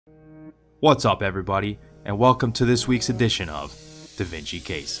What's up, everybody, and welcome to this week's edition of Da Vinci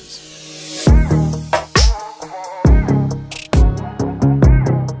Cases.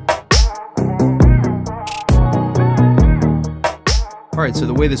 Alright, so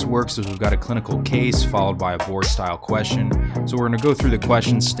the way this works is we've got a clinical case followed by a board-style question. So we're going to go through the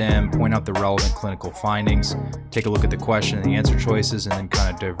question stem, point out the relevant clinical findings, take a look at the question and the answer choices, and then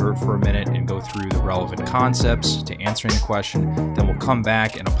kind of divert for a minute and go through the relevant concepts to answering the question. Then we'll come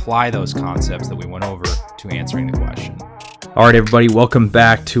back and apply those concepts that we went over to answering the question. Alright, everybody, welcome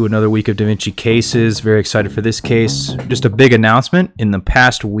back to another week of Da Vinci Cases. Very excited for this case. Just a big announcement. In the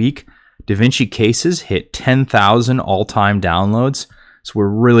past week, Da Vinci Cases hit 10,000 all-time downloads. So we're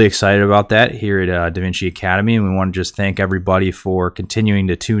really excited about that here at Da Vinci Academy, and we want to just thank everybody for continuing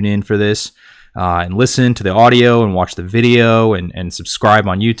to tune in for this and listen to the audio and watch the video and subscribe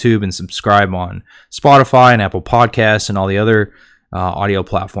on YouTube and subscribe on Spotify and Apple Podcasts and all the other audio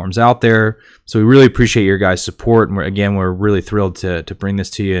platforms out there. So we really appreciate your guys' support, and we're really thrilled to bring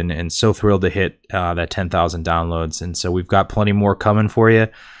this to you and so thrilled to hit that 10,000 downloads. And so we've got plenty more coming for you,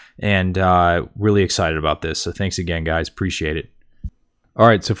 and really excited about this. So thanks again, guys. Appreciate it. All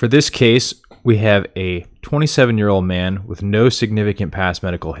right, so for this case, we have a 27-year-old man with no significant past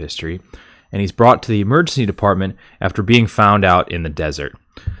medical history, and he's brought to the emergency department after being found out in the desert.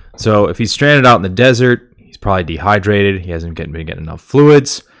 So if he's stranded out in the desert, he's probably dehydrated. He hasn't been getting enough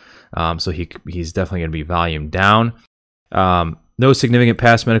fluids, so he's definitely going to be volume down. No significant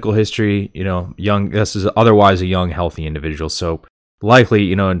past medical history. Young. This is otherwise a young, healthy individual. So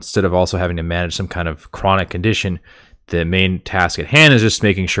likely, instead of also having to manage some kind of chronic condition, the main task at hand is just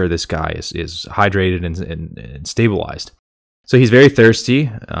making sure this guy is hydrated and stabilized. So he's very thirsty,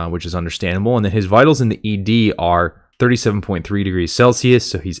 which is understandable. And then his vitals in the ED are 37.3 degrees Celsius,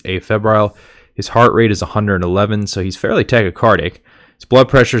 so he's afebrile. His heart rate is 111, so he's fairly tachycardic. His blood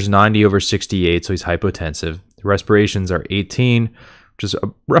pressure is 90/68, so he's hypotensive. The respirations are 18, which is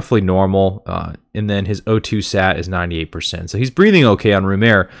roughly normal. And then his O2 sat is 98%. So he's breathing okay on room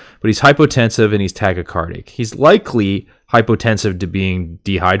air, but he's hypotensive and he's tachycardic. He's likely hypotensive to being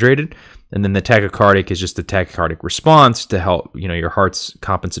dehydrated. And then the tachycardic is just the tachycardic response to help, your heart's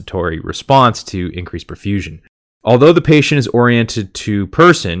compensatory response to increase perfusion. Although the patient is oriented to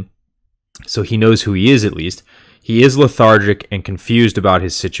person, so he knows who he is at least, he is lethargic and confused about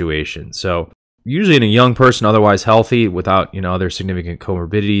his situation. So usually in a young person, otherwise healthy, without other significant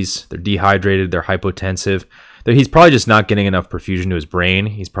comorbidities, they're dehydrated, they're hypotensive. He's probably just not getting enough perfusion to his brain.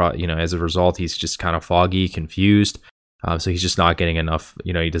 He's probably, as a result, he's just kind of foggy, confused. So he's just not getting enough.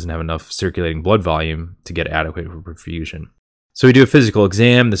 He doesn't have enough circulating blood volume to get adequate perfusion. So we do a physical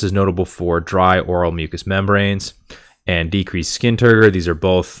exam. This is notable for dry oral mucous membranes and decreased skin turgor. These are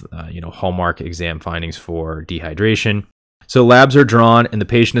both, hallmark exam findings for dehydration. So labs are drawn, and the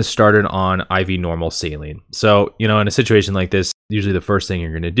patient is started on IV normal saline. So, in a situation like this, usually the first thing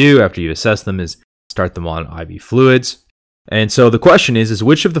you're going to do after you assess them is start them on IV fluids. And so the question is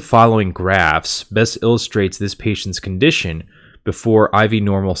which of the following graphs best illustrates this patient's condition before IV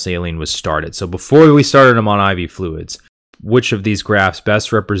normal saline was started? So before we started him on IV fluids, which of these graphs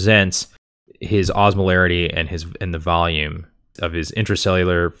best represents his osmolarity and the volume of his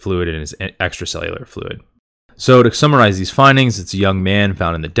intracellular fluid and his extracellular fluid? So to summarize these findings, it's a young man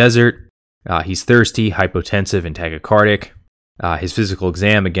found in the desert. He's thirsty, hypotensive, and tachycardic. His physical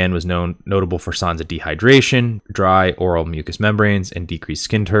exam, again, was notable for signs of dehydration, dry oral mucous membranes, and decreased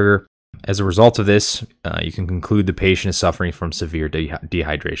skin turgor. As a result of this, you can conclude the patient is suffering from severe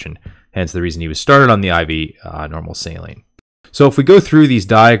dehydration, hence the reason he was started on the IV normal saline. So if we go through these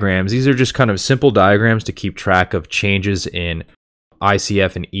diagrams, these are just kind of simple diagrams to keep track of changes in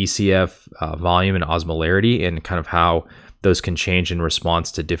ICF and ECF volume and osmolarity, and kind of how those can change in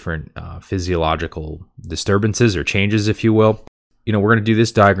response to different physiological disturbances or changes, if you will. We're going to do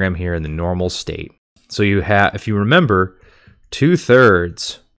this diagram here in the normal state. So you have, if you remember,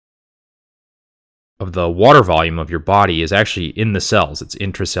 2/3 of the water volume of your body is actually in the cells. It's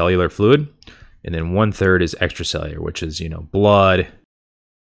intracellular fluid, and then 1/3 is extracellular, which is blood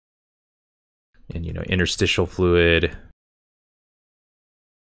and interstitial fluid.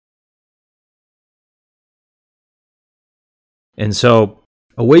 And so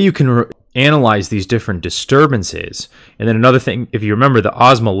a way you can analyze these different disturbances, and then another thing, if you remember, the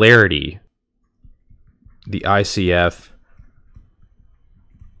osmolarity, the ICF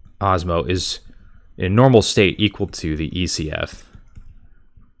osmo is in normal state equal to the ECF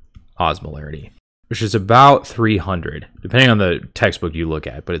osmolarity, which is about 300, depending on the textbook you look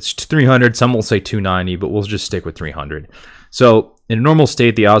at, but it's 300. Some will say 290, but we'll just stick with 300. So in a normal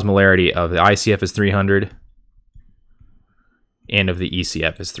state, the osmolarity of the ICF is 300. and of the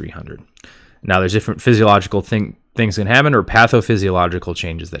ECF is 300. Now, there's different physiological things can happen, or pathophysiological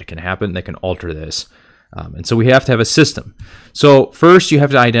changes that can happen that can alter this. And so we have to have a system. So first, you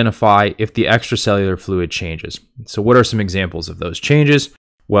have to identify if the extracellular fluid changes. So what are some examples of those changes?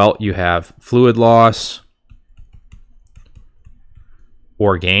 Well, you have fluid loss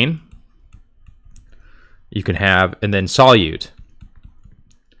or gain. You can have, and then solute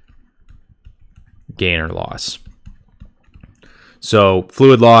gain or loss. So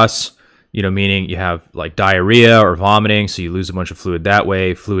fluid loss, meaning you have like diarrhea or vomiting, so you lose a bunch of fluid that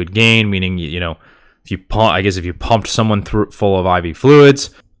way. Fluid gain, meaning, if you pumped someone full of IV fluids.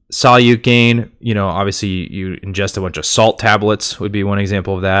 Solute gain, obviously you ingest a bunch of salt tablets would be one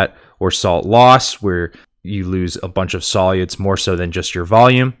example of that. Or salt loss, where you lose a bunch of solutes more so than just your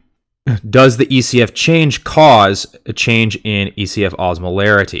volume. Does the ECF change cause a change in ECF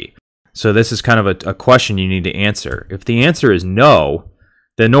osmolarity? So this is kind of a question you need to answer. If the answer is no,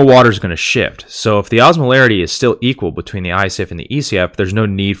 then no water is going to shift. So if the osmolarity is still equal between the ICF and the ECF, there's no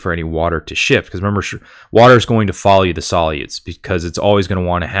need for any water to shift. Because remember, water is going to follow the solutes because it's always going to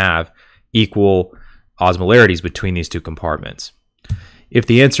want to have equal osmolarities between these two compartments. If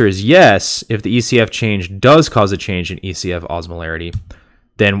the answer is yes, if the ECF change does cause a change in ECF osmolarity,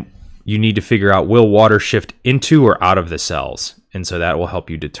 then you need to figure out, will water shift into or out of the cells? And so that will help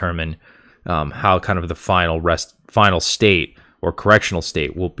you determine how kind of the final state or correctional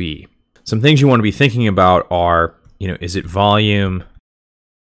state will be. Some things you want to be thinking about are, is it volume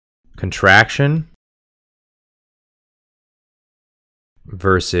contraction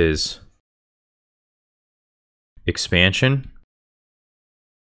versus expansion?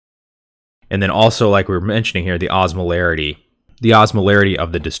 And then also, like we were mentioning here, the osmolarity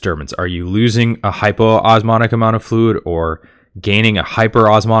of the disturbance. Are you losing a hypoosmotic amount of fluid or gaining a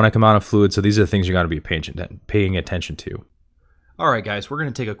hyperosmotic amount of fluid? So these are the things you got to be paying attention to. All right, guys, we're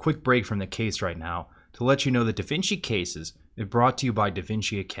going to take a quick break from the case right now to let you know that Da Vinci Cases is brought to you by Da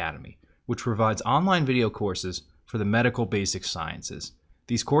Vinci Academy, which provides online video courses for the medical basic sciences.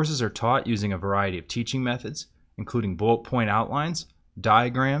 These courses are taught using a variety of teaching methods, including bullet point outlines,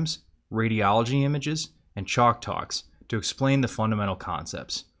 diagrams, radiology images, and chalk talks to explain the fundamental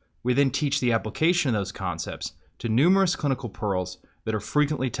concepts. We then teach the application of those concepts to numerous clinical pearls that are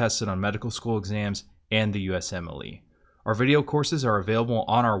frequently tested on medical school exams and the USMLE. Our video courses are available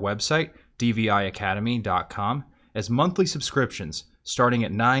on our website, dviacademy.com, as monthly subscriptions starting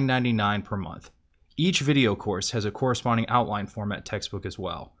at $9.99 per month. Each video course has a corresponding outline format textbook as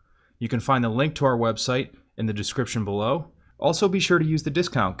well. You can find the link to our website in the description below. Also, be sure to use the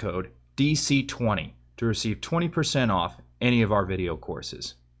discount code DC20 to receive 20% off any of our video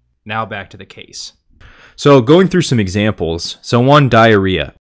courses. Now back to the case. So going through some examples. So one,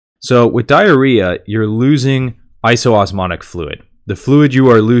 diarrhea. So with diarrhea, you're losing isoosmotic fluid. The fluid you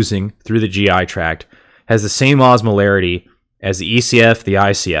are losing through the GI tract has the same osmolarity as the ECF, the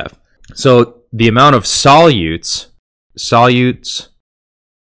ICF. So the amount of solutes,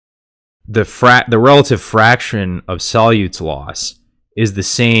 the relative fraction of solutes loss is the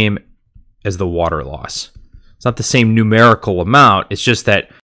same as the water loss. It's not the same numerical amount. It's just that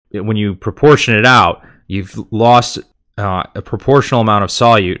when you proportion it out, you've lost a proportional amount of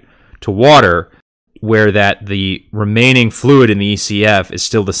solute to water, where that the remaining fluid in the ECF is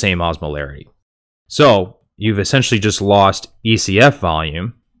still the same osmolarity. So you've essentially just lost ECF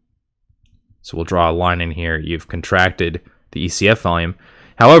volume. So we'll draw a line in here. You've contracted the ECF volume.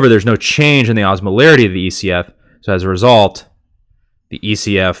 However, there's no change in the osmolarity of the ECF. So as a result, the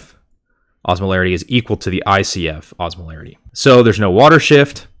ECF osmolarity is equal to the ICF osmolarity. So there's no water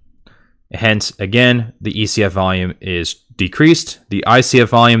shift. Hence, again, the ECF volume is decreased. The ICF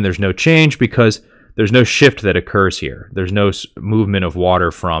volume, there's no change because there's no shift that occurs here. There's no movement of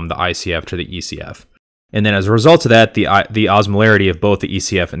water from the ICF to the ECF. And then as a result of that, the osmolarity of both the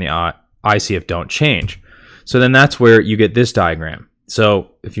ECF and the ICF don't change. So then that's where you get this diagram.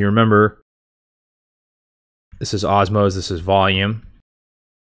 So if you remember, this is osmos, this is volume.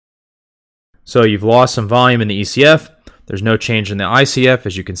 So you've lost some volume in the ECF. There's no change in the ICF,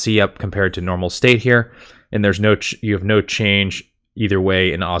 as you can see up compared to normal state here. And you have no change either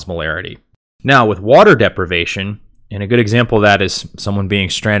way in osmolarity. Now, with water deprivation, and a good example of that is someone being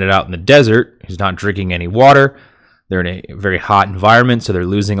stranded out in the desert who's not drinking any water. They're in a very hot environment, so they're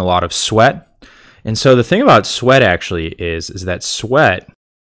losing a lot of sweat. And so the thing about sweat actually is that sweat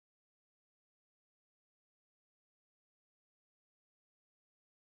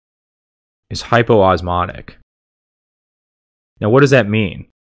is hypoosmotic. Now, what does that mean?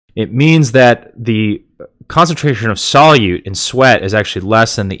 It means that the concentration of solute in sweat is actually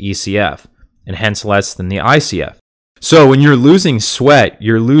less than the ECF, and hence less than the ICF. So when you're losing sweat,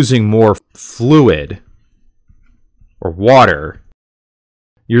 you're losing more fluid or water.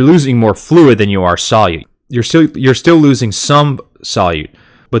 You're losing more fluid than you are solute. You're still losing some solute,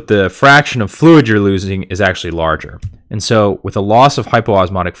 but the fraction of fluid you're losing is actually larger. And so with a loss of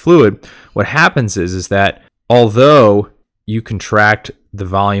hypoosmotic fluid, what happens is that although you contract the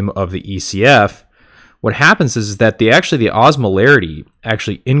volume of the ECF, what happens is that the osmolarity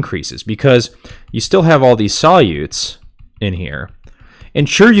actually increases because you still have all these solutes in here. And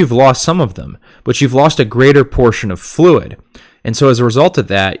sure, you've lost some of them, but you've lost a greater portion of fluid. And so as a result of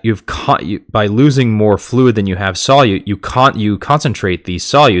that, by losing more fluid than you have solute, you concentrate these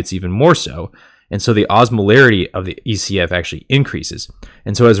solutes even more so. And so the osmolarity of the ECF actually increases.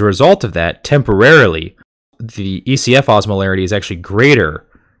 And so as a result of that, temporarily, the ECF osmolarity is actually greater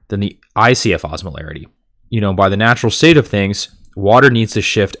than the ICF osmolarity. By the natural state of things, water needs to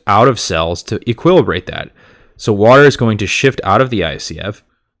shift out of cells to equilibrate that. So water is going to shift out of the ICF.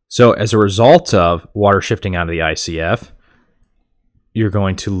 So as a result of water shifting out of the ICF, you're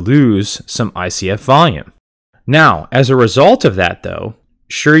going to lose some ICF volume. Now, as a result of that, though,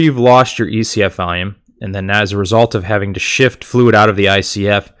 sure, you've lost your ECF volume, and then as a result of having to shift fluid out of the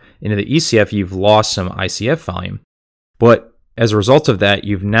ICF into the ECF, you've lost some ICF volume. But as a result of that,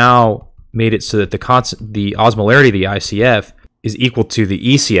 you've now made it so that the osmolarity of the ICF is equal to the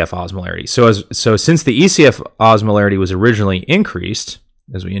ECF osmolarity. So since the ECF osmolarity was originally increased,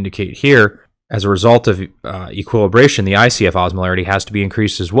 as we indicate here, as a result of equilibration, the ICF osmolarity has to be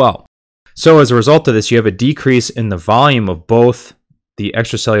increased as well. So as a result of this, you have a decrease in the volume of both the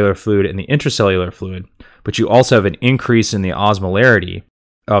extracellular fluid and the intracellular fluid, but you also have an increase in the osmolarity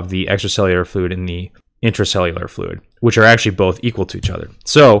of the extracellular fluid and the intracellular fluid, which are actually both equal to each other.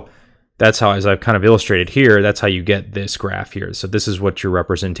 So that's how, as I've kind of illustrated here, that's how you get this graph here. So this is what your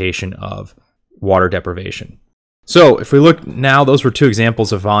representation of water deprivation. So if we look now, those were two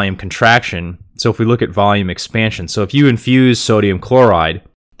examples of volume contraction. So if we look at volume expansion, so if you infuse sodium chloride,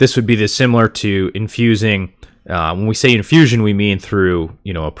 this would be similar to infusing, when we say infusion, we mean through,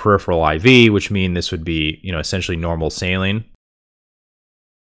 a peripheral IV, which means this would be, essentially normal saline,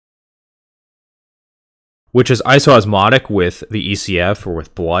 which is isoosmotic with the ECF or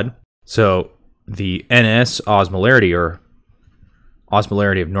with blood. So the NS osmolarity, or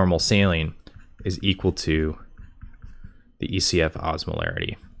osmolarity of normal saline, is equal to the ECF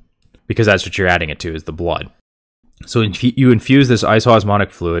osmolarity, because that's what you're adding it to, is the blood. So you infuse this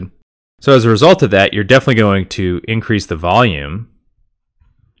isoosmotic fluid. So as a result of that, you're definitely going to increase the volume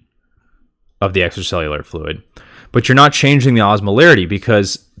of the extracellular fluid, but you're not changing the osmolarity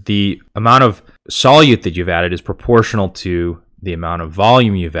because the amount of solute that you've added is proportional to the amount of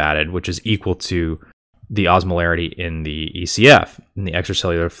volume you've added, which is equal to the osmolarity in the ECF, in the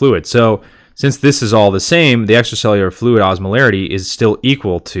extracellular fluid. So since this is all the same, the extracellular fluid osmolarity is still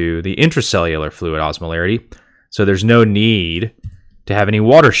equal to the intracellular fluid osmolarity, so there's no need to have any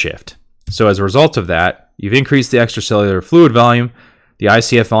water shift. So as a result of that, you've increased the extracellular fluid volume, the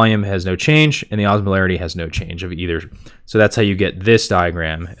ICF volume has no change, and the osmolarity has no change of either. So that's how you get this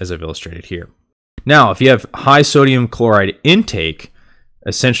diagram as I've illustrated here. Now, if you have high sodium chloride intake,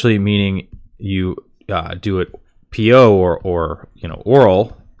 essentially meaning you do it PO or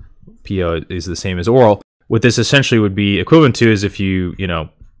oral, PO is the same as oral. What this essentially would be equivalent to is if you,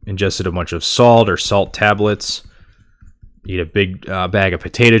 ingested a bunch of salt or salt tablets, eat a big bag of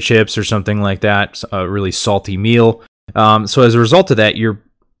potato chips or something like that, a really salty meal. So as a result of that, you're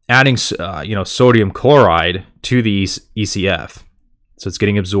adding, sodium chloride to the ECF. So it's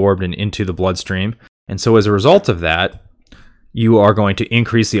getting absorbed and into the bloodstream. And so as a result of that, you are going to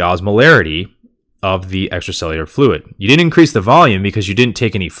increase the osmolarity of the extracellular fluid. You didn't increase the volume because you didn't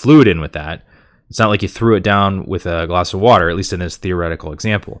take any fluid in with that. It's not like you threw it down with a glass of water, at least in this theoretical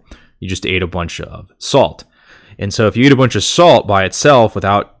example. You just ate a bunch of salt. And so if you eat a bunch of salt by itself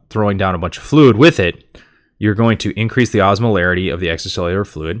without throwing down a bunch of fluid with it, you're going to increase the osmolarity of the extracellular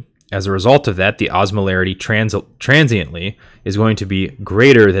fluid. As a result of that, the osmolarity transiently is going to be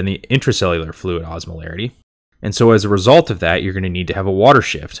greater than the intracellular fluid osmolarity. And so as a result of that, you're going to need to have a water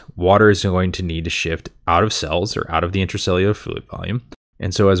shift. Water is going to need to shift out of cells or out of the intracellular fluid volume.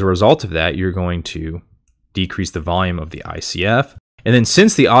 And so as a result of that, you're going to decrease the volume of the ICF. And then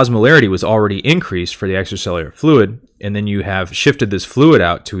since the osmolarity was already increased for the extracellular fluid, and then you have shifted this fluid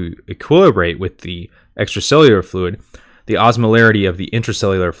out to equilibrate with the extracellular fluid, the osmolarity of the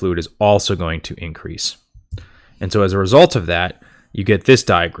intracellular fluid is also going to increase. And so as a result of that, you get this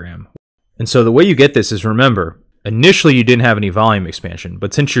diagram. And so the way you get this is, remember, initially you didn't have any volume expansion,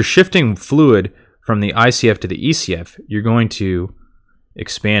 but since you're shifting fluid from the ICF to the ECF, you're going to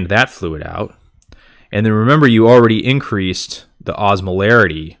expand that fluid out. And then remember, you already increased the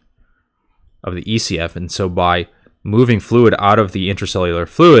osmolarity of the ECF, and so by moving fluid out of the intracellular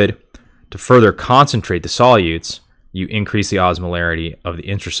fluid to further concentrate the solutes, you increase the osmolarity of the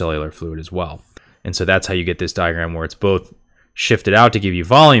intracellular fluid as well. And so that's how you get this diagram where it's both shifted out to give you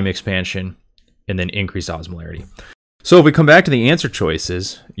volume expansion and then increased osmolarity. So if we come back to the answer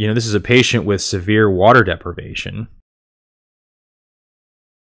choices, this is a patient with severe water deprivation.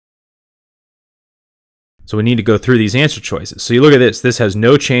 So we need to go through these answer choices. So you look at this. This has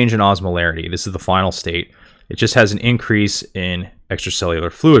no change in osmolarity. This is the final state. It just has an increase in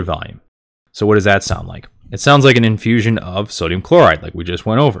extracellular fluid volume. So what does that sound like? It sounds like an infusion of sodium chloride, like we just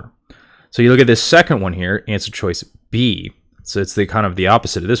went over. So you look at this second one here, answer choice B. So it's the kind of the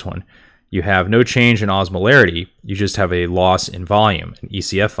opposite of this one. You have no change in osmolarity. You just have a loss in volume, an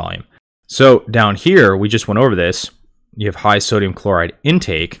ECF volume. So down here, we just went over this. You have high sodium chloride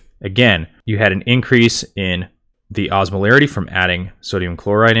intake. Again, you had an increase in the osmolarity from adding sodium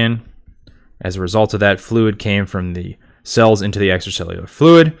chloride in. As a result of that, fluid came from the cells into the extracellular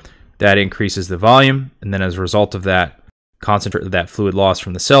fluid. That increases the volume. And then as a result of that fluid loss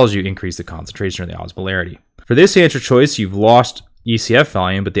from the cells, you increase the concentration of the osmolarity. For this answer choice, you've lost ECF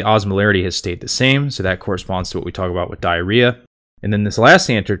volume, but the osmolarity has stayed the same. So that corresponds to what we talk about with diarrhea. And then this last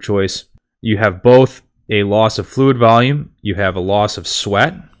answer choice, you have both a loss of fluid volume, you have a loss of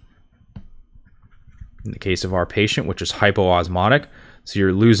sweat, in the case of our patient, which is hypoosmotic. So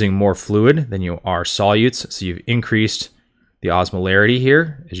you're losing more fluid than you are solutes. So you've increased the osmolarity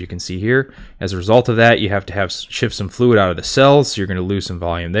here, as you can see here. As a result of that, you have to shift some fluid out of the cells. So you're going to lose some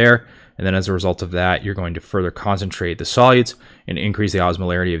volume there. And then as a result of that, you're going to further concentrate the solutes and increase the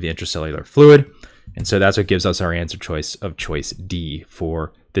osmolarity of the intracellular fluid. And so that's what gives us our answer choice of choice D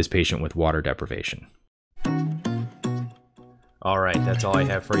for this patient with water deprivation. All right, that's all I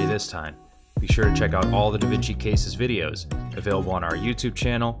have for you this time. Be sure to check out all the Da Vinci Cases videos available on our YouTube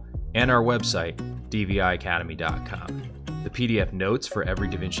channel and our website, dviacademy.com. The PDF notes for every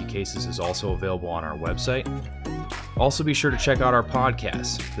Da Vinci Cases is also available on our website. Also be sure to check out our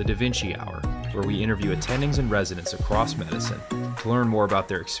podcast, The Da Vinci Hour, where we interview attendings and residents across medicine to learn more about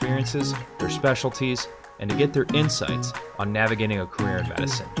their experiences, their specialties, and to get their insights on navigating a career in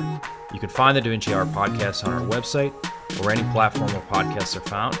medicine. You can find the Da Vinci Hour podcast on our website or any platform where podcasts are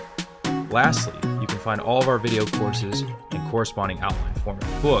found. Lastly, you can find all of our video courses and corresponding outline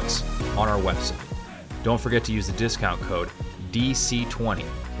format books on our website. Don't forget to use the discount code DC20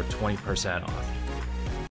 for 20% off.